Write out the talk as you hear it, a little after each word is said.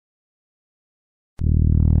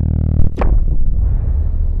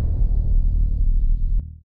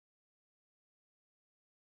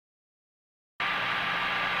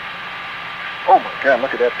God,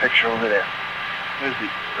 look at that picture over there. There's the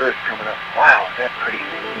Earth coming up. Wow, is that pretty?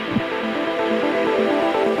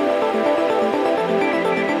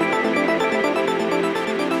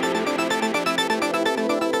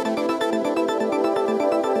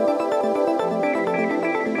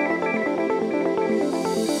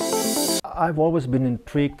 I've always been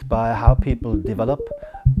intrigued by how people develop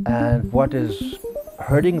and what is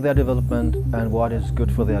hurting their development and what is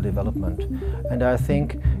good for their development. And I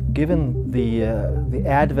think given the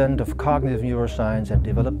advent of cognitive neuroscience and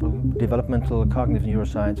developmental cognitive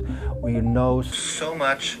neuroscience, we know so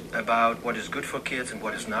much about what is good for kids and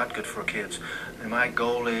what is not good for kids. And my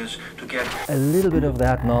goal is to get a little bit of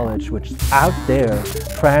that knowledge which is out there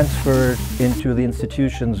transferred into the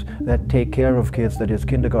institutions that take care of kids, that is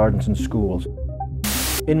kindergartens and schools.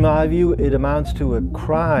 In my view, it amounts to a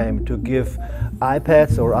crime to give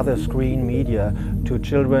iPads or other screen media to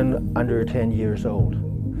children under 10 years old.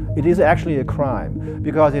 It is actually a crime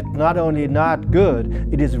because it's not only not good,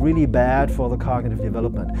 it is really bad for the cognitive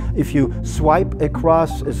development. If you swipe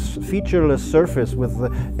across a featureless surface with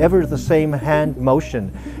ever the same hand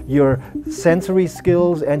motion, your sensory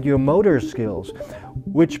skills and your motor skills,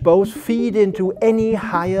 which both feed into any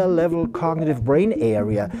higher level cognitive brain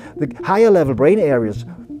area, the higher level brain areas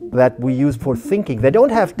that we use for thinking, they don't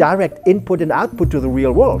have direct input and output to the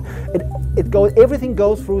real world. Everything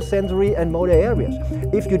goes through sensory and motor areas.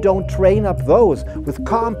 If you don't train up those with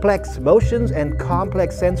complex motions and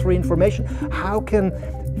complex sensory information, how can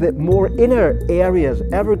the more inner areas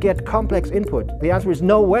ever get complex input? The answer is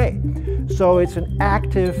no way. So it's an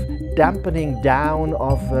active dampening down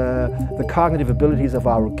of the cognitive abilities of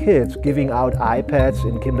our kids, giving out iPads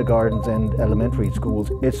in kindergartens and elementary schools.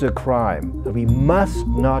 It's a crime. We must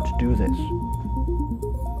not do this.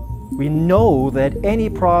 We know that any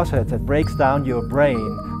process that breaks down your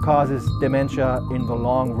brain causes dementia in the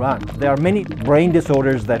long run. There are many brain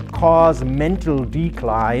disorders that cause mental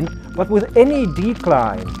decline, but with any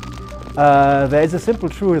decline, there is a simple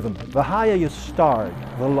truism. The higher you start,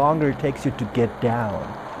 the longer it takes you to get down,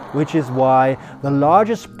 which is why the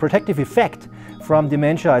largest protective effect from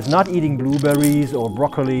dementia is not eating blueberries or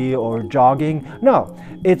broccoli or jogging. No,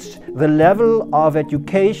 it's the level of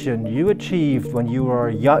education you achieved when you were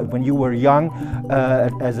young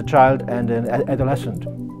as a child and an adolescent.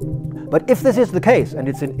 But if this is the case, and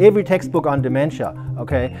it's in every textbook on dementia,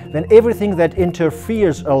 okay, then everything that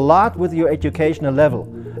interferes a lot with your educational level,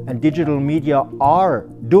 and digital media are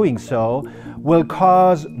doing so, will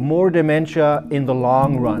cause more dementia in the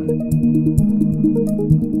long run.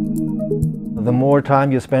 The more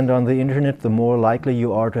time you spend on the internet, the more likely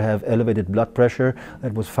you are to have elevated blood pressure.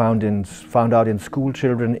 That was found out in school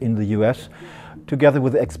children in the US, together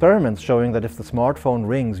with experiments showing that if the smartphone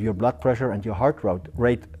rings, your blood pressure and your heart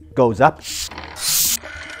rate goes up.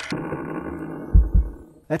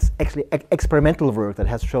 That's actually experimental work that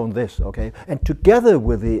has shown this, okay? And together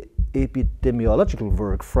with the epidemiological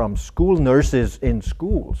work from school nurses in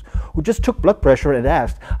schools who just took blood pressure and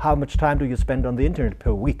asked, how much time do you spend on the internet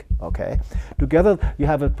per week, okay? Together you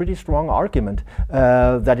have a pretty strong argument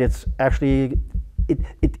that it's actually,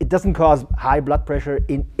 it doesn't cause high blood pressure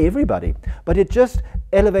in everybody, but it just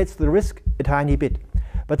elevates the risk a tiny bit.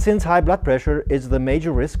 But since high blood pressure is the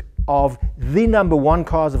major risk of the #1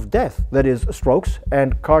 cause of death, that is strokes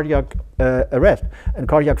and cardiac arrest and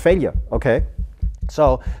cardiac failure, okay?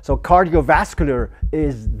 So cardiovascular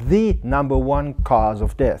is the #1 cause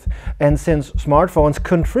of death. And since smartphones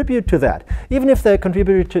contribute to that, even if they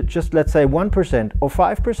contribute to just, let's say, 1% or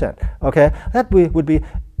 5%, okay, that would be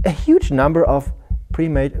a huge number of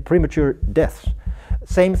premature deaths.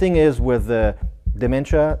 Same thing is with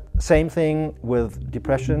dementia, same thing with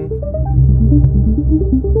depression.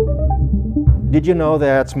 Did you know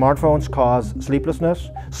that smartphones cause sleeplessness?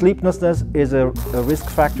 Sleeplessness is a risk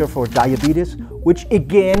factor for diabetes, which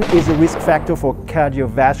again is a risk factor for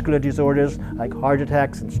cardiovascular disorders like heart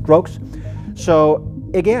attacks and strokes. So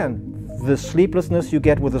again, the sleeplessness you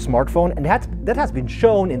get with a smartphone, and that has been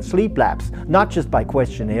shown in sleep labs, not just by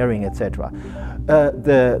questionnaire, etc.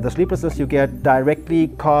 The sleeplessness you get directly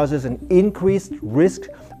causes an increased risk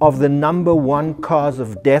of the #1 cause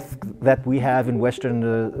of death that we have in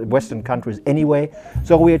Western countries anyway.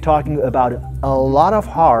 So we are talking about a lot of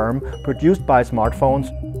harm produced by smartphones.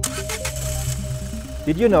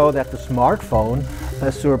 Did you know that the smartphone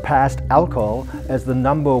surpassed alcohol as the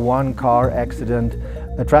 #1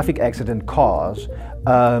 traffic accident cause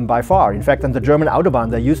by far? In fact, on the German Autobahn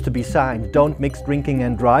there used to be signs, don't mix drinking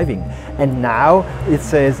and driving. And now it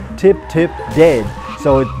says tip, tip, dead.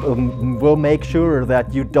 So it will make sure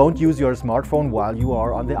that you don't use your smartphone while you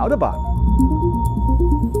are on the Autobahn.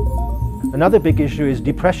 Another big issue is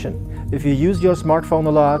depression. if you use your smartphone a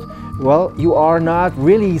lot, well, you are not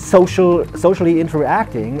really socially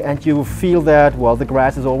interacting, and you feel that, well, the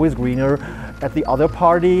grass is always greener at the other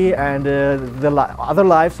party, and other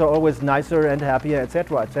lives are always nicer and happier,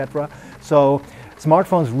 etc., etc. So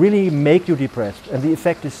smartphones really make you depressed, and the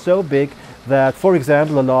effect is so big that, for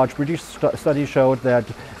example, a large British study showed that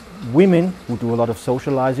women who do a lot of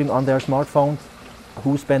socializing on their smartphone,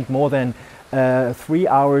 who spend more than 3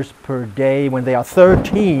 hours per day when they are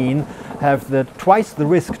 13, have twice the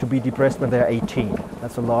risk to be depressed when they're 18.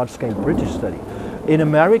 That's a large-scale British study. In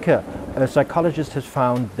America, a psychologist has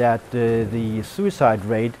found that the suicide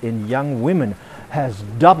rate in young women has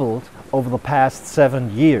doubled over the past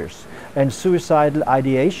 7 years. And suicidal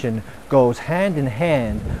ideation goes hand in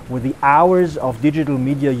hand with the hours of digital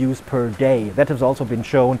media use per day. That has also been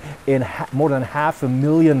shown in more than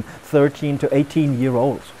 500,000 13 to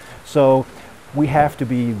 18-year-olds. So we have to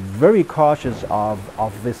be very cautious of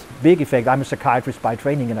this big effect. I'm a psychiatrist by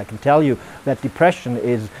training, and I can tell you that depression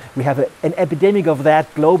is, we have an epidemic of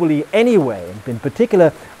that globally anyway, in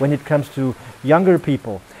particular when it comes to younger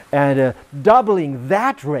people. And doubling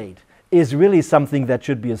that rate is really something that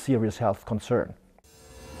should be a serious health concern.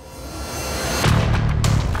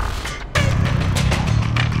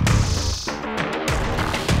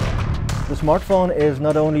 The smartphone is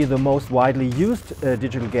not only the most widely used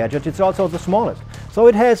digital gadget, it's also the smallest. So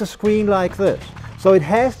it has a screen like this. So it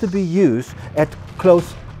has to be used at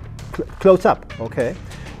close up, okay?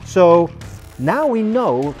 So now we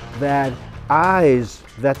know that eyes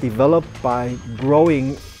that develop by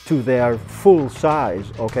growing to their full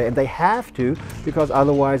size, okay, and they have to, because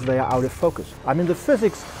otherwise they are out of focus. I mean, the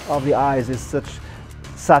physics of the eyes is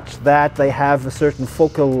such that they have a certain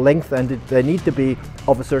focal length, and they need to be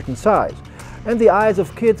of a certain size. And the eyes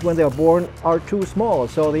of kids when they are born are too small,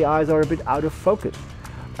 so the eyes are a bit out of focus.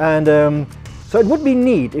 And so it would be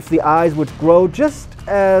neat if the eyes would grow just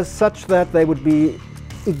as such that they would be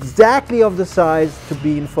exactly of the size to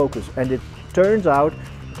be in focus. And it turns out,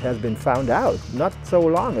 it has been found out not so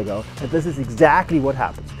long ago, that this is exactly what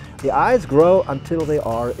happens. The eyes grow until they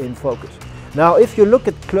are in focus. Now, if you look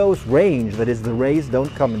at close range, that is, the rays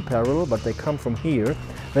don't come in parallel, but they come from here,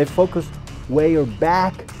 they focus way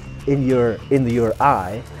back in your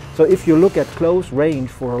eye. So if you look at close range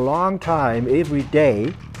for a long time, every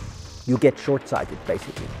day, you get short-sighted,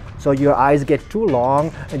 basically. So your eyes get too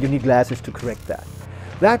long, and you need glasses to correct that.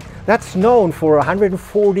 That's known for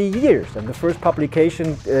 140 years, and the first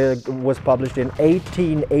publication was published in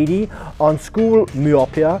 1880 on school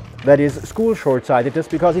myopia, that is school short-sightedness,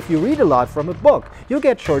 because if you read a lot from a book, you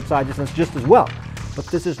get short-sightedness just as well. But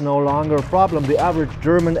this is no longer a problem. The average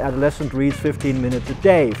German adolescent reads 15 minutes a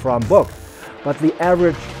day from books, but the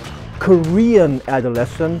average Korean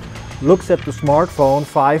adolescent looks at the smartphone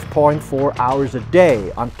 5.4 hours a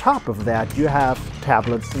day. On top of that, you have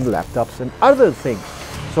tablets and laptops and other things.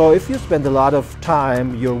 So if you spend a lot of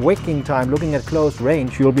time, your waking time, looking at close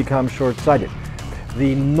range, you'll become short-sighted.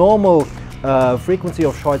 The normal frequency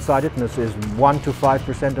of short-sightedness is 1 to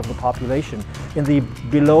 5% of the population. In the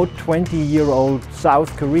below 20-year-old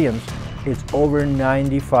South Koreans, it's over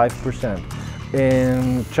 95%.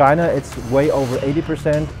 In China, it's way over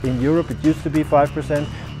 80%. In Europe, it used to be 5%.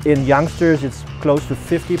 In youngsters, it's close to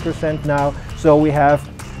 50% now. So we have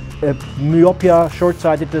a myopia,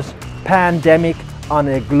 short-sightedness pandemic on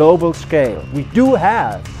a global scale. We do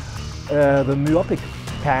have the myopic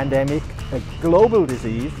pandemic, a global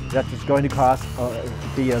disease that is going to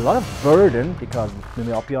be a lot of burden, because the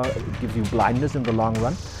myopia gives you blindness in the long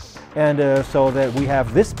run. And so that we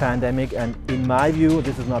have this pandemic, and in my view,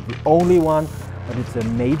 this is not the only one, but it's a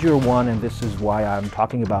major one, and this is why I'm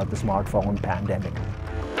talking about the smartphone pandemic.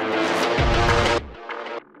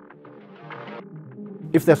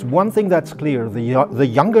 If there's one thing that's clear, the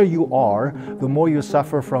younger you are, the more you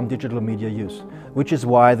suffer from digital media use, which is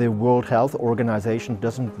why the World Health Organization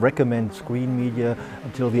doesn't recommend screen media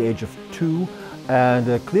until the age of 2,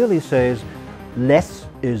 and clearly says less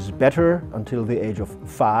is better until the age of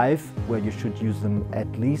 5, where you should use them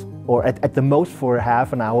at least, or at the most, for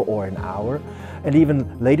half an hour or an hour. And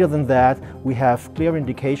even later than that, we have clear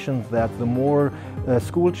indications that the more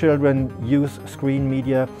school children use screen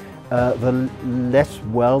media, the less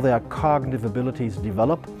well their cognitive abilities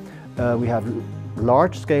develop. We have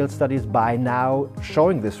large-scale studies by now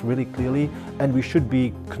showing this really clearly, and we should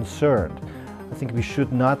be concerned. I think we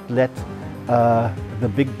should not let the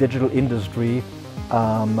big digital industry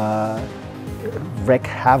wreak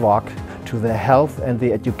havoc to the health and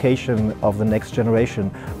the education of the next generation,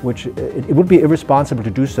 which it would be irresponsible to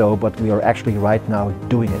do so, but we are actually right now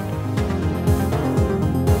doing it.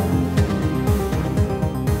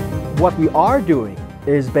 What we are doing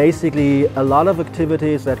is basically a lot of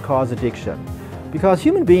activities that cause addiction. Because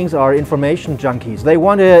human beings are information junkies. They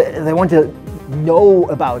want to know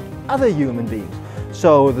about other human beings.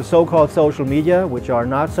 So the so-called social media, which are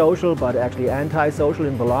not social but actually anti-social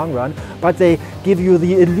in the long run, but they give you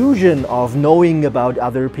the illusion of knowing about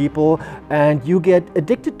other people, and you get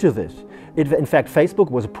addicted to this. In fact, Facebook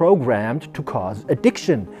was programmed to cause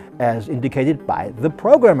addiction, as indicated by the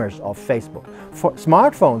programmers of Facebook.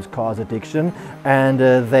 Smartphones cause addiction, and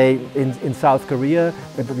in South Korea,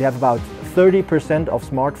 we have about 30% of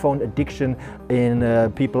smartphone addiction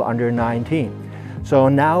in people under 19. So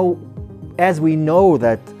now, as we know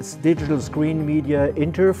that digital screen media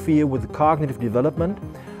interfere with cognitive development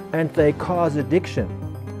and they cause addiction,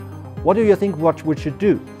 what do you think we should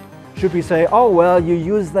do? Should we say, oh well, you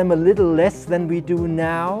use them a little less than we do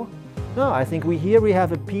now? No, I think we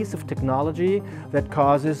have a piece of technology that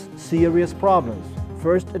causes serious problems.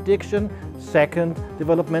 First, addiction. Second,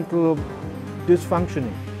 developmental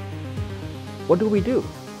dysfunctioning. What do we do?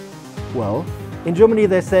 Well, in Germany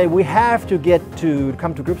they say we have to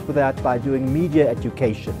come to grips with that by doing media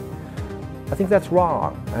education. I think that's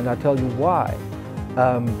wrong, and I'll tell you why.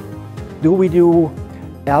 Do we do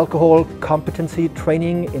alcohol competency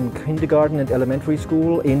training in kindergarten and elementary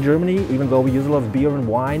school in Germany, even though we use a lot of beer and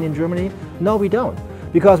wine in Germany? No, we don't.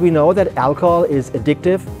 Because we know that alcohol is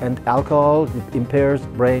addictive and alcohol impairs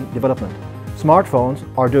brain development. Smartphones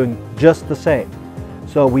are doing just the same.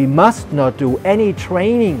 So we must not do any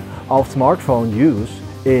training of smartphone use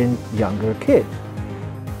in younger kids.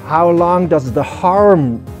 How long does the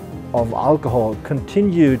harm of alcohol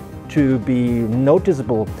continue to be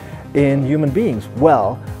noticeable in human beings?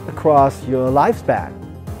 Well, across your lifespan.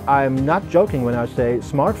 I'm not joking when I say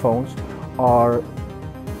smartphones are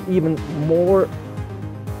even more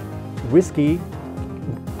risky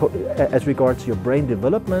as regards your brain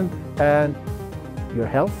development and your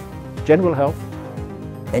health, general health,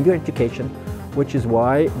 and your education, which is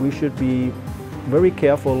why we should be very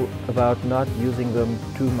careful about not using them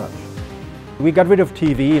too much. We got rid of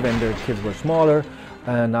TV when the kids were smaller,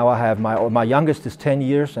 and now I have my youngest is 10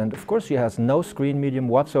 years, and of course she has no screen medium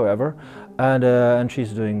whatsoever, and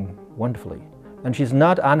she's doing wonderfully. And she's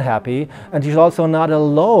not unhappy, and she's also not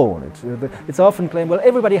alone. It's often claimed, well,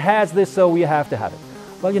 everybody has this, so we have to have it.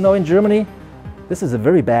 Well, you know, in Germany, this is a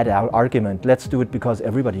very bad argument. Let's do it because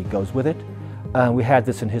everybody goes with it. We had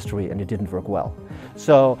this in history, and it didn't work well.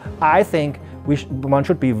 So I think one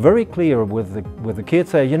should be very clear with the kids.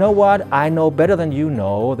 Say, you know what? I know better than you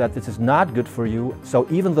know that this is not good for you. So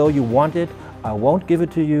even though you want it, I won't give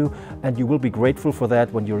it to you, and you will be grateful for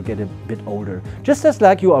that when you get a bit older. Just as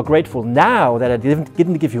like you are grateful now that I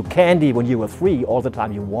didn't give you candy when you were 3 all the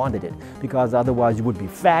time you wanted it, because otherwise you would be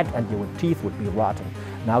fat and your teeth would be rotten.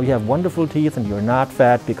 Now you have wonderful teeth and you're not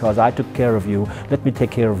fat because I took care of you. Let me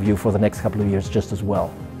take care of you for the next couple of years just as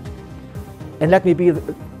well. And let me be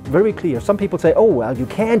very clear. Some people say, oh well, you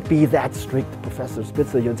can't be that strict, Professor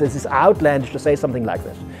Spitzer. This is outlandish to say something like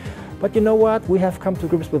this. But you know what? We have come to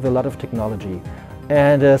grips with a lot of technology.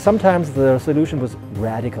 And sometimes the solution was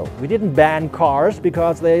radical. We didn't ban cars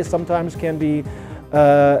because they sometimes can be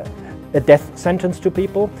a death sentence to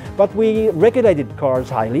people. But we regulated cars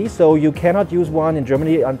highly, so you cannot use one in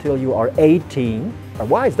Germany until you are 18.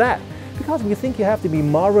 Why is that? Because we think you have to be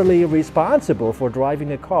morally responsible for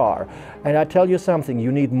driving a car. And I tell you something,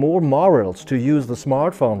 you need more morals to use the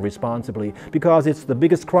smartphone responsibly, because it's the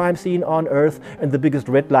biggest crime scene on earth and the biggest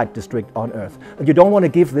red light district on earth. And you don't want to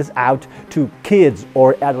give this out to kids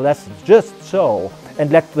or adolescents just so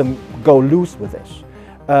and let them go loose with this.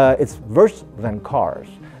 It's worse than cars.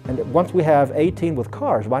 And once we have 18 with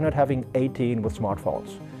cars, why not having 18 with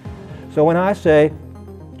smartphones? So when I say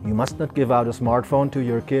you must not give out a smartphone to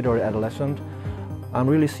your kid or adolescent, I'm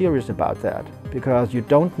really serious about that, because you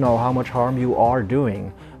don't know how much harm you are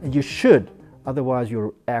doing, and you should, otherwise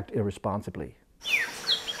you act irresponsibly.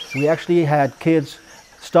 We actually had kids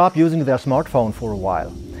stop using their smartphone for a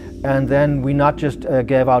while, and then we not just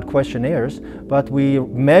gave out questionnaires, but we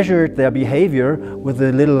measured their behavior with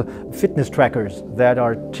the little fitness trackers that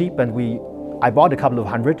are cheap, and I bought a couple of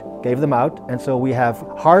hundred, gave them out, and so we have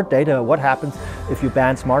hard data what happens if you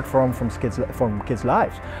ban smartphone from kids'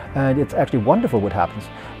 lives. And it's actually wonderful what happens.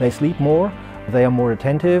 They sleep more, they are more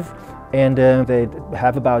attentive, and they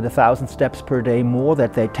have about 1,000 steps per day more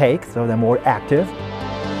that they take, so they're more active.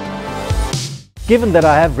 Given that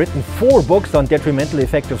I have written 4 books on detrimental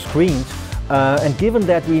effect of screens, and given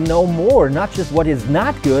that we know more, not just what is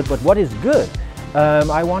not good, but what is good,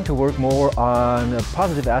 I want to work more on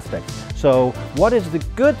positive aspects. So what is the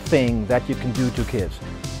good thing that you can do to kids?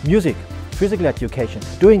 Music, physical education,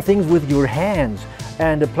 doing things with your hands,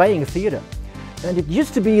 and playing theater. And it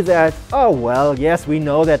used to be that, oh well, yes, we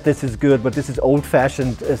know that this is good, but this is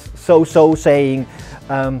old-fashioned, so-so saying.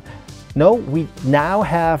 No, we now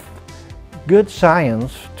have good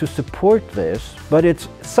science to support this, but it's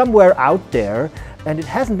somewhere out there, and it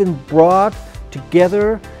hasn't been brought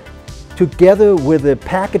together with the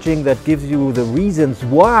packaging that gives you the reasons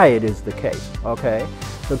why it is the case. Okay,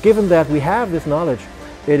 so given that we have this knowledge,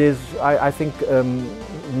 it is, I think,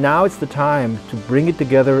 now it's the time to bring it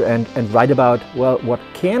together and write about, well, what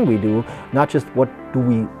can we do, not just what do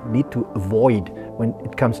we need to avoid when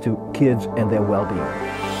it comes to kids and their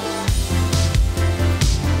well-being.